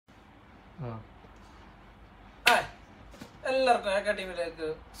എല്ലാവർക്കും ടീമിലേക്ക്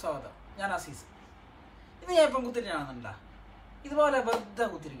സ്വാഗതം. ഞാൻ അസീസ്. ഇത് ഞാൻ ഇപ്പം കുത്തിരിക്കുകയാണെന്നുണ്ട ഇതുപോലെ വെറുതെ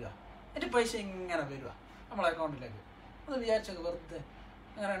കുത്തിരിക്കുക. എൻ്റെ പൈസ ഇങ്ങനെ വരിക നമ്മളെ അക്കൗണ്ടിലേക്ക്. ഒന്ന് വിചാരിച്ചൊക്കെ വെറുതെ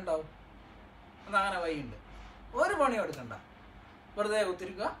അങ്ങനെ ഉണ്ടാവും. അതങ്ങനെ വഴിയുണ്ട്. ഒരു പണിയും എടുക്കണ്ട, വെറുതെ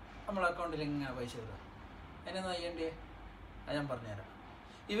കുത്തിരിക്കുക, നമ്മളെ അക്കൗണ്ടിൽ ഇങ്ങനെ പൈസ വരിക. അതിനെന്താ ചെയ്യേണ്ടേ അത് ഞാൻ പറഞ്ഞുതരാം.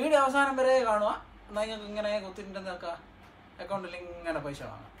 ഈ വീഡിയോ അവസാനം വരെ കാണുക. എന്നാൽ നിങ്ങൾക്ക് ഇങ്ങനെ കുത്തിട്ടുണ്ടെന്ന് വെക്കുക, അക്കൗണ്ടിൽ ഇങ്ങനെ പൈസ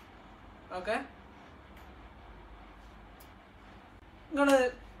വാങ്ങാം. ഓക്കെ, നിങ്ങൾ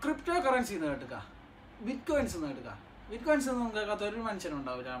ക്രിപ്റ്റോ കറൻസി നിന്ന് കേട്ടുക, ബിറ്റ് കോയിൻസ് നിന്ന് കേട്ടുക. ബിറ്റ് കോയിൻസ് ഒന്നും കേൾക്കാത്ത ഒരു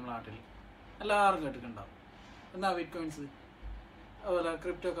മനുഷ്യനുണ്ടാവില്ല നമ്മുടെ നാട്ടിൽ, എല്ലാവരും കേട്ടിട്ടുണ്ടാവും. എന്താ ബിറ്റ് കോയിൻസ്, അതുപോലെ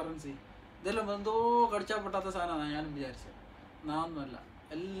ക്രിപ്റ്റോ കറൻസി, ഇതെല്ലാം എന്തോ കടിച്ചാൽ പൊട്ടാത്ത സാധനമാണ് ഞാനും വിചാരിച്ചത്. ഒന്നുമല്ല,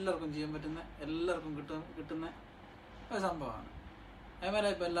 എല്ലാവർക്കും ചെയ്യാൻ പറ്റുന്ന, എല്ലാവർക്കും കിട്ടുന്ന ഒരു സംഭവമാണ്. അതുപോലെ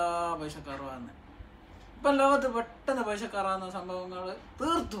ഇപ്പം എല്ലാ പൈസക്കാരാകുന്നത്. ഇപ്പം ലോകത്ത് പെട്ടെന്ന് പൈസക്കാരാകുന്ന സംഭവങ്ങൾ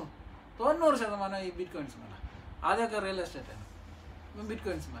തീർത്തും 90% ഈ ബിറ്റ് കോയിൻസ് മേല. ആദ്യമൊക്കെ റിയൽ എസ്റ്റേറ്റാണ്, ഇപ്പം ബിറ്റ്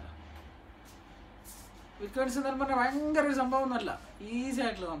കോയിൻസ് മേല. ബിറ്റ് കോയിൻസ് എന്ന് പറഞ്ഞാൽ ഭയങ്കര ഒരു സംഭവം ഒന്നുമല്ല, ഈസി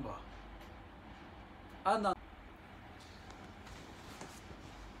ആയിട്ടുള്ള സംഭവമാണ്. അതെന്താ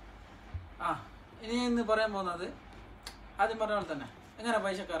ഇന്ന് പറയാൻ പോകുന്നത്, ആദ്യം പറഞ്ഞ പോലെ തന്നെ എങ്ങനെ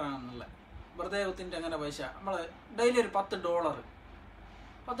പൈസക്കാരാണെന്നുള്ള വെറുതെ കുത്തിൻ്റെ എങ്ങനെ പൈസ നമ്മൾ ഡെയിലി ഒരു $10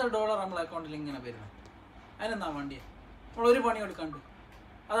 നമ്മളെ അക്കൗണ്ടിൽ ഇങ്ങനെ വരുന്നത്. അതിനെന്താ വേണ്ടിയേ, നമ്മളൊരു പണി എടുക്കാണ്ട്.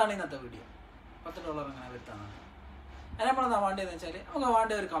 അതാണ് ഇന്നത്തെ വീഡിയോ. $10 എങ്ങനെ വരുത്താനാണ്. അതിന് നമ്മളെന്താ വേണ്ടിയെന്ന് വെച്ചാൽ, നമുക്ക്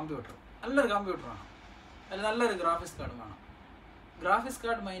വേണ്ട ഒരു കമ്പ്യൂട്ടർ, നല്ലൊരു കമ്പ്യൂട്ടർ വേണം. അതിൽ നല്ലൊരു ഗ്രാഫിക്സ് കാർഡ് വേണം. ഗ്രാഫിക്സ്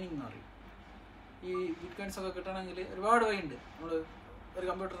കാർഡ് മൈനിങ് എന്ന് പറയും. ഈ ബിറ്റ് കോയിൻസ് ഒക്കെ കിട്ടണമെങ്കിൽ ഒരുപാട് വഴിയുണ്ട്. നമ്മൾ ഒരു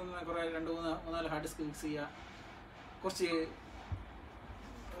കമ്പ്യൂട്ടറിൽ നിന്ന് കുറേ 2-3-4 ഹാർഡ് ഡിസ്ക് ഫിക്സ് ചെയ്യുക, കുറച്ച്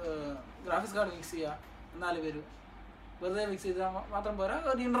ഗ്രാഫിക്സ് കാർഡ് ഫിക്സ് ചെയ്യുക, എന്നാലും വരും. വെറുതെ ഫിക്സ് ചെയ്താൽ മാത്രം പോരാ,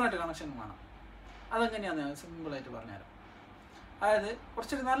 ഒരു ഇൻ്റർനെറ്റ് കണക്ഷൻ വേണം. അതെങ്ങനെയാണെന്ന് സിമ്പിളായിട്ട് പറഞ്ഞുതരാം. അതായത്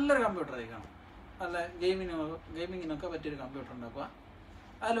കുറച്ചൊരു നല്ലൊരു കമ്പ്യൂട്ടർ ആയിരിക്കണം. നല്ല ഗെയിമിങ്ങിനൊക്കെ പറ്റിയൊരു കമ്പ്യൂട്ടർ ഉണ്ടാക്കുക.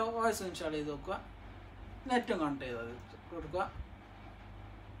 അതിൽ OS ഇൻസ്റ്റാൾ ചെയ്ത് വെക്കുക, നെറ്റും കണക്ട് ചെയ്ത് കൊടുക്കുക,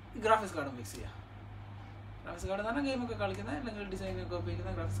 ഗ്രാഫിക്സ് കാർഡും ഫിക്സ് ചെയ്യുക. ഗ്രാഫിക്സ് കാർഡ് എന്ന് പറഞ്ഞാൽ ഗെയിമൊക്കെ കളിക്കുന്ന അല്ലെങ്കിൽ ഡിസൈനൊക്കെ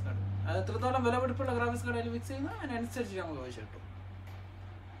ഉപയോഗിക്കുന്ന ഗ്രാഫിക്സ് കാർഡ്. അത് എത്രത്തോളം വിലപിടിപ്പുള്ള ഗ്രാഫിക്സ് കാർഡ് അതിൽ ഫിക്സ് ചെയ്യുന്ന അതിനനുസരിച്ച് നമുക്ക് പൈസ കിട്ടും.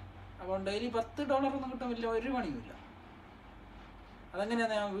 അപ്പോൾ ഡെയിലി $10 ഒന്നും കിട്ടാൻ വലിയ ഒരു പണിയുമില്ല.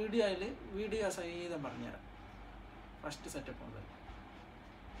 അതെങ്ങനെയാണ് ഞാൻ വീഡിയോ സഹിതം പറഞ്ഞുതരാം. ഫസ്റ്റ് സെറ്റപ്പ് മുതൽ.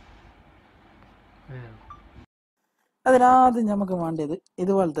 അതിനാദ്യം നമുക്ക് വേണ്ടത്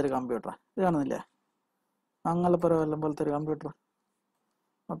ഇതുപോലത്തെ ഒരു കമ്പ്യൂട്ടർ. ഇത് കാണുന്നില്ലേ, മംഗലപുരം പോലത്തെ ഒരു കമ്പ്യൂട്ടർ.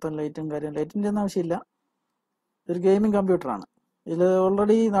 മൊത്തം ലൈറ്റും കാര്യം, ലൈറ്റിൻ്റെ ഒന്നും ആവശ്യമില്ല. ഇതൊരു ഗെയിമിംഗ് കമ്പ്യൂട്ടറാണ്. ഇതിൽ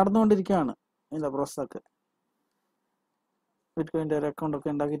ഓൾറെഡി നടന്നുകൊണ്ടിരിക്കുകയാണ് ഇതിൻ്റെ പ്രോസസ്സൊക്കെ. ബിറ്റ് കോയിൻ്റെ ഒരു അക്കൗണ്ടൊക്കെ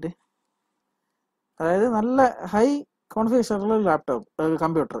ഉണ്ടാക്കിയിട്ട്, അതായത് നല്ല ഹൈ കോൺഫിഗറേഷനുള്ള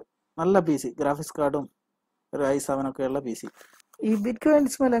കമ്പ്യൂട്ടർ, നല്ല PC, ഗ്രാഫിക്സ് കാർഡും ഒരു i7 ഒക്കെ ഉള്ള PC. ഈ ബിറ്റ്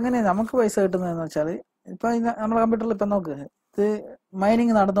കോയിൻസ് മേലെ എങ്ങനെയാണ് നമുക്ക് പൈസ കിട്ടുന്നതെന്ന് വെച്ചാൽ, ഇപ്പം നമ്മുടെ കമ്പ്യൂട്ടറിൽ ഇപ്പം നോക്ക്, ഇത്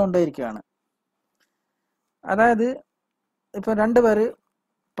മൈനിങ് നടന്നുകൊണ്ടേയിരിക്കുകയാണ്. അതായത് ഇപ്പം 2 പേര്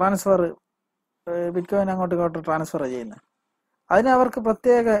ട്രാൻസ്ഫർ, ബിറ്റ് കോയിൻ അങ്ങോട്ടും ഇങ്ങോട്ടും ട്രാൻസ്ഫർ ചെയ്യുന്നത്. അതിന് അവർക്ക്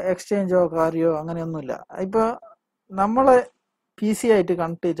പ്രത്യേക എക്സ്ചേഞ്ചോ കാര്യമോ അങ്ങനെയൊന്നുമില്ല. ഇപ്പോൾ നമ്മളെ PC ആയിട്ട്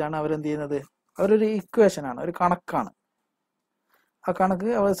കണക്ട് ചെയ്തിട്ടാണ് അവരെന്ത് ചെയ്യുന്നത്, അവരൊരു ഇക്വേഷനാണ്, ഒരു കണക്കാണ്. ആ കണക്ക്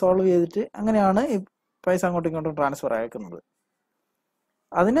അവർ സോൾവ് ചെയ്തിട്ട് അങ്ങനെയാണ് ഈ പൈസ അങ്ങോട്ടും ഇങ്ങോട്ടും ട്രാൻസ്ഫർ അയക്കുന്നത്.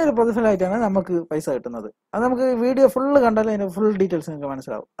 അതിനൊരു പ്രതിഫലമായിട്ടാണ് നമുക്ക് പൈസ കിട്ടുന്നത്. അത് നമുക്ക് വീഡിയോ ഫുള്ള് കണ്ടാൽ അതിൻ്റെ ഫുൾ ഡീറ്റെയിൽസ് നിങ്ങൾക്ക്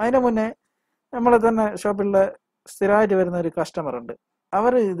മനസ്സിലാവും. അതിന് മുന്നേ നമ്മളെ തന്നെ ഷോപ്പിലെ സ്ഥിരമായിട്ട് വരുന്ന ഒരു കസ്റ്റമർ ഉണ്ട്,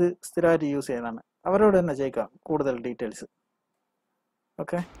 അവർ ഇത് സ്ഥിരമായിട്ട് യൂസ് ചെയ്യുന്നതാണ്. അവരോട് തന്നെ ചോദിക്കാം കൂടുതൽ details.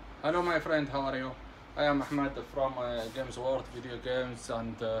 Okay. Hello my friend, how are you? I am Ahmed from Games World Video Games,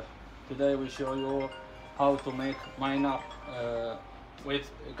 and today we show you how to make miner with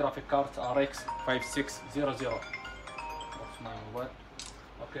graphic card RX 5600. That's my web.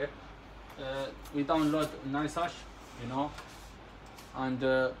 Okay. We download NiceHash, you know, and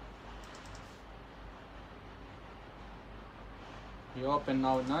we open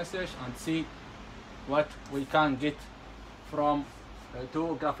now NiceHash and see what we can get from 2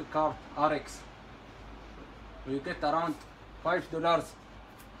 graphic card RX. We get around $5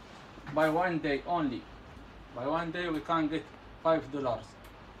 by one day only. By one day we can get $5.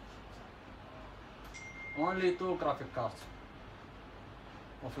 Only 2 graphic cards.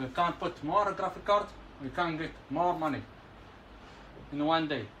 If we can put more graphic cards, we can get more money in one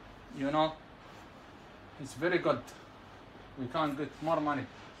day. You know, it's very good. We can get more money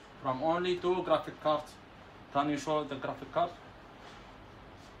from only 2 graphic cards. Can you show the graphic card?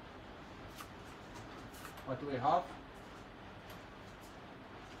 What we have?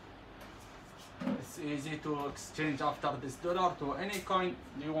 It's easy to exchange after this dollar to any coin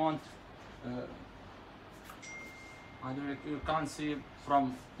you want. And you can see from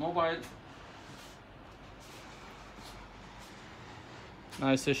mobile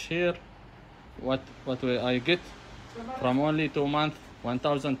nice here. What will I get from only 2 months?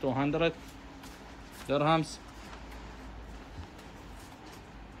 1,200 dirhams,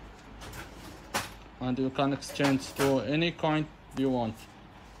 and you can exchange to any coin you want.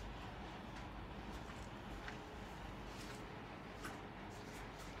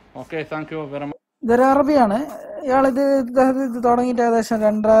 Okay, thank you very much. ഇതൊരു അറബിയാണ്. ഇയാളിത് ഇത് തുടങ്ങിയിട്ട് ഏകദേശം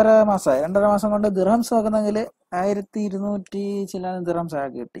 2.5 മാസം കൊണ്ട് dirhams നോക്കുന്നെങ്കിൽ 1200 ചില dirhams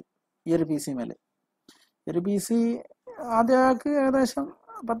ആക്കി കിട്ടി ഈ ഒരു പി സി മേല്. ഒരു പി സി ആദ്യം ആൾക്ക് ഏകദേശം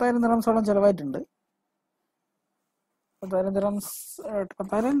 10,000 ദിർഹംസോളം ചിലവായിട്ടുണ്ട്. 10,000 ദിർഹംസ്,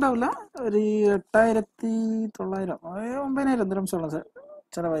 10,000 ഉണ്ടാവില്ല, ഒരു 8,900 9,000 ദിർഹംസോളം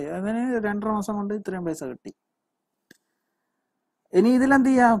ചിലവായി. അതിന് 2.5 മാസം കൊണ്ട് ഇത്രയും പൈസ കിട്ടി. ഇനി ഇതിലെന്ത്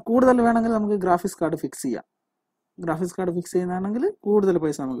ചെയ്യാം, കൂടുതൽ വേണമെങ്കിൽ നമുക്ക് ഗ്രാഫിക്സ് കാർഡ് ഫിക്സ് ചെയ്യാം. ഗ്രാഫിക്സ് കാർഡ് ഫിക്സ് ചെയ്യുന്നതാണെങ്കിൽ കൂടുതൽ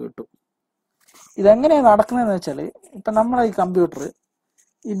പൈസ നമുക്ക് കിട്ടും. ഇതെങ്ങനെയാണ് നടക്കുന്നതെന്ന് വെച്ചാൽ, ഇപ്പം നമ്മളെ ഈ കമ്പ്യൂട്ടർ,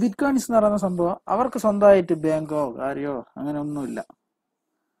 ഈ ബിറ്റ് കോയിൻസ് എന്ന് പറയുന്ന സംഭവം അവർക്ക് സ്വന്തമായിട്ട് ബാങ്കോ കാര്യമോ അങ്ങനെ ഒന്നുമില്ല,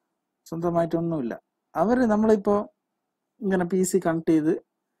 സ്വന്തമായിട്ടൊന്നുമില്ല. അവർ നമ്മളിപ്പോൾ ഇങ്ങനെ പി സി കണക്ട് ചെയ്ത്,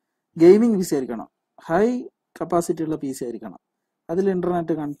 ഗെയിമിംഗ് പി സി ആയിരിക്കണം, ഹൈ കപ്പാസിറ്റി ഉള്ള പി സി ആയിരിക്കണം, അതിൽ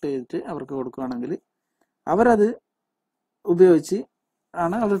ഇൻ്റർനെറ്റ് കണക്ട് ചെയ്തിട്ട് അവർക്ക് കൊടുക്കുകയാണെങ്കിൽ അവരത് ഉപയോഗിച്ച്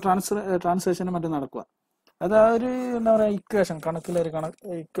ആണ് അവർ ട്രാൻസാക്ഷനും മറ്റും നടക്കുക. അത് ആ ഒരു എന്താ പറയുക ഇക്വേഷൻ, കണക്കിലൊരു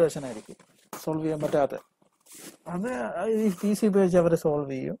ഇക്വേഷൻ ആയിരിക്കും സോൾവ് ചെയ്യാൻ പറ്റാത്ത. അത് ഈ പി സി ഉപയോഗിച്ച് അവർ സോൾവ്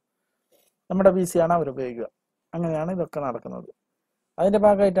ചെയ്യും, നമ്മുടെ പി സി ആണ് അവർ ഉപയോഗിക്കുക. അങ്ങനെയാണ് ഇതൊക്കെ നടക്കുന്നത്. അതിൻ്റെ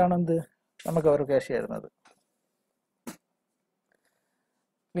ഭാഗമായിട്ടാണ് എന്ത് നമുക്ക് അവർ ക്യാഷ് തരുന്നത്.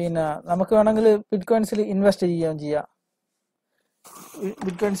 പിന്നെ നമുക്ക് വേണമെങ്കിൽ ബിറ്റ് കോയിൻസിൽ ഇൻവെസ്റ്റ് ചെയ്യുകയും ചെയ്യാം.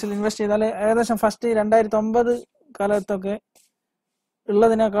 ബിറ്റ് കോയിൻസിൽ ഇൻവെസ്റ്റ് ചെയ്താൽ ഏകദേശം ഫസ്റ്റ് 2009 കാലത്തൊക്കെ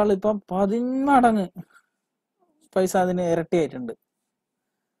ഉള്ളതിനേക്കാൾ ഇപ്പം 10 മടങ്ങ് പൈസ അതിന് ഇരട്ടിയായിട്ടുണ്ട്,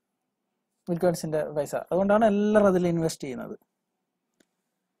 ബിറ്റ് കോയിൻസിന്റെ പൈസ. അതുകൊണ്ടാണ് എല്ലാവരും അതിൽ ഇൻവെസ്റ്റ് ചെയ്യുന്നത്.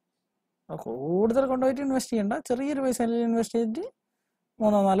 കൂടുതൽ കൊണ്ടുപോയിട്ട് ഇൻവെസ്റ്റ് ചെയ്യണ്ട, ചെറിയൊരു പൈസ ഇൻവെസ്റ്റ് ചെയ്തിട്ട്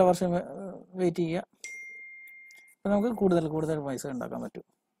 3-4 വർഷം വെയിറ്റ് ചെയ്യുക. അപ്പം നമുക്ക് കൂടുതൽ പൈസ ഉണ്ടാക്കാൻ പറ്റും.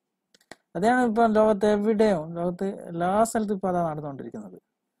 അതാണ് ഇപ്പം ലോകത്ത് എവിടെയും, ലോകത്ത് എല്ലാ സ്ഥലത്തും ഇപ്പോൾ അതാണ് നടന്നുകൊണ്ടിരിക്കുന്നത്.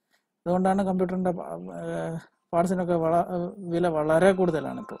 അതുകൊണ്ടാണ് കമ്പ്യൂട്ടറിന്റെ പാർട്സിനൊക്കെ വില വളരെ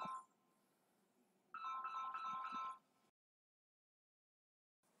കൂടുതലാണ് ഇപ്പോൾ.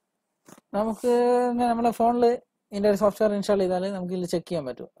 നമുക്ക് നമ്മളെ ഫോണിൽ ഇതിൻ്റെ ഒരു സോഫ്റ്റ്വെയർ ഇൻസ്റ്റാൾ ചെയ്താൽ നമുക്ക് ഇതിൽ ചെക്ക് ചെയ്യാൻ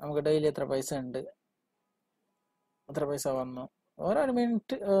പറ്റും. നമുക്ക് ഡെയിലി എത്ര പൈസ ഉണ്ട്, എത്ര പൈസ വന്നു, ഓരോ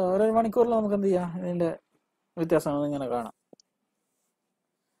മിനിറ്റ്, ഓരോ മണിക്കൂറിൽ നമുക്ക് എന്ത് ചെയ്യാം, ഇതിൻ്റെ വ്യത്യാസങ്ങൾ ഇങ്ങനെ കാണാം,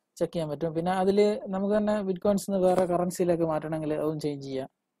 ചെക്ക് ചെയ്യാൻ പറ്റും. പിന്നെ അതിൽ നമുക്ക് തന്നെ ബിറ്റ് കോയിൻസ് വേറെ കറൻസിയിലേക്ക് മാറ്റണമെങ്കിൽ അതും ചേഞ്ച് ചെയ്യാം,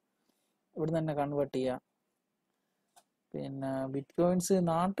 ഇവിടെ തന്നെ കൺവേർട്ട് ചെയ്യാം. പിന്നെ ബിറ്റ് കോയിൻസ്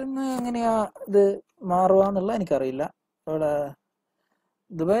നാട്ടിൽ നിന്ന് എങ്ങനെയാ ഇത് മാറുക എന്നുള്ള എനിക്കറിയില്ല. ഇവിടെ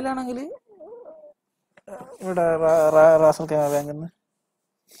ദുബായിലാണെങ്കിൽ ഇവിടെ റാസൽ ഖൈമ ബാങ്കിൽ നിന്ന്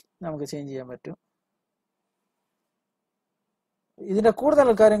നമുക്ക് ചേഞ്ച് ചെയ്യാൻ പറ്റും. ഇതിൻ്റെ കൂടുതൽ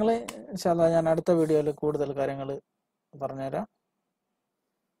കാര്യങ്ങൾ ഇൻഷാ അല്ലാഹ് ഞാൻ അടുത്ത വീഡിയോയിൽ കൂടുതൽ കാര്യങ്ങൾ പറഞ്ഞുതരാം.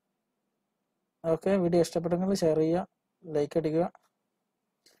 ഓക്കെ, വീഡിയോ ഇഷ്ടപ്പെട്ടെങ്കിൽ ഷെയർ ചെയ്യുക, ലൈക്ക് അടിക്കുക,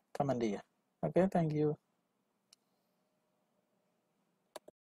 കമൻറ്റ് ചെയ്യുക. Okay, thank you.